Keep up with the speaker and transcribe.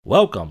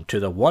Welcome to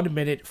the 1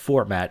 minute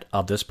format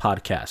of this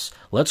podcast.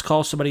 Let's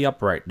call somebody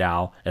up right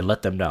now and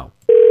let them know.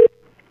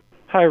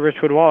 Hi,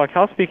 Richwood Wallach.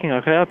 Hal speaking. How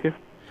can I help you?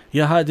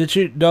 Yeah, hi. Did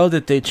you know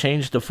that they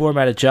changed the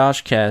format of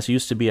JoshCast? It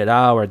used to be an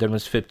hour, then it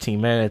was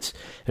 15 minutes,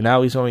 and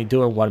now he's only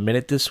doing 1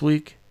 minute this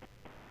week?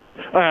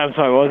 I'm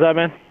sorry, what was that,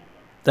 man?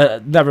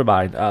 Never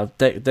mind.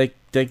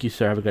 Thank you,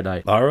 sir. Have a good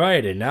night. All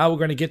right, and now we're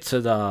going to get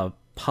to the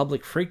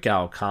public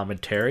freakout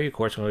commentary. Of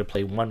course, we're going to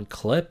play one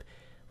clip.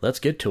 Let's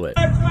get to it.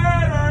 Black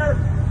Matter!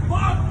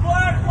 Fuck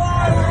Black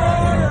Lives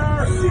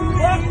Matter!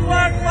 Fuck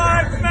Black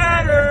Lives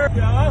Matter!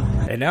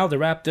 Yeah. And now to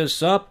wrap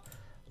this up,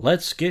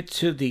 let's get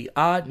to the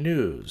odd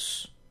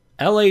news.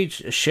 LA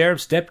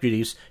sheriff's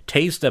deputies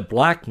tased a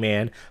black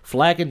man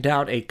flagging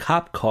down a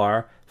cop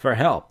car for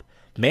help.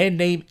 Man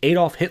named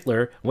Adolf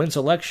Hitler wins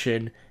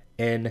election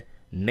in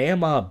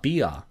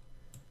Namibia.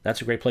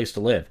 That's a great place to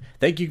live.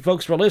 Thank you,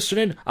 folks, for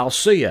listening. I'll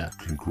see ya.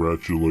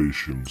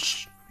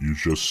 Congratulations. You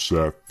just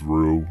sat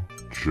through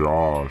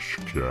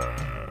JoshCast.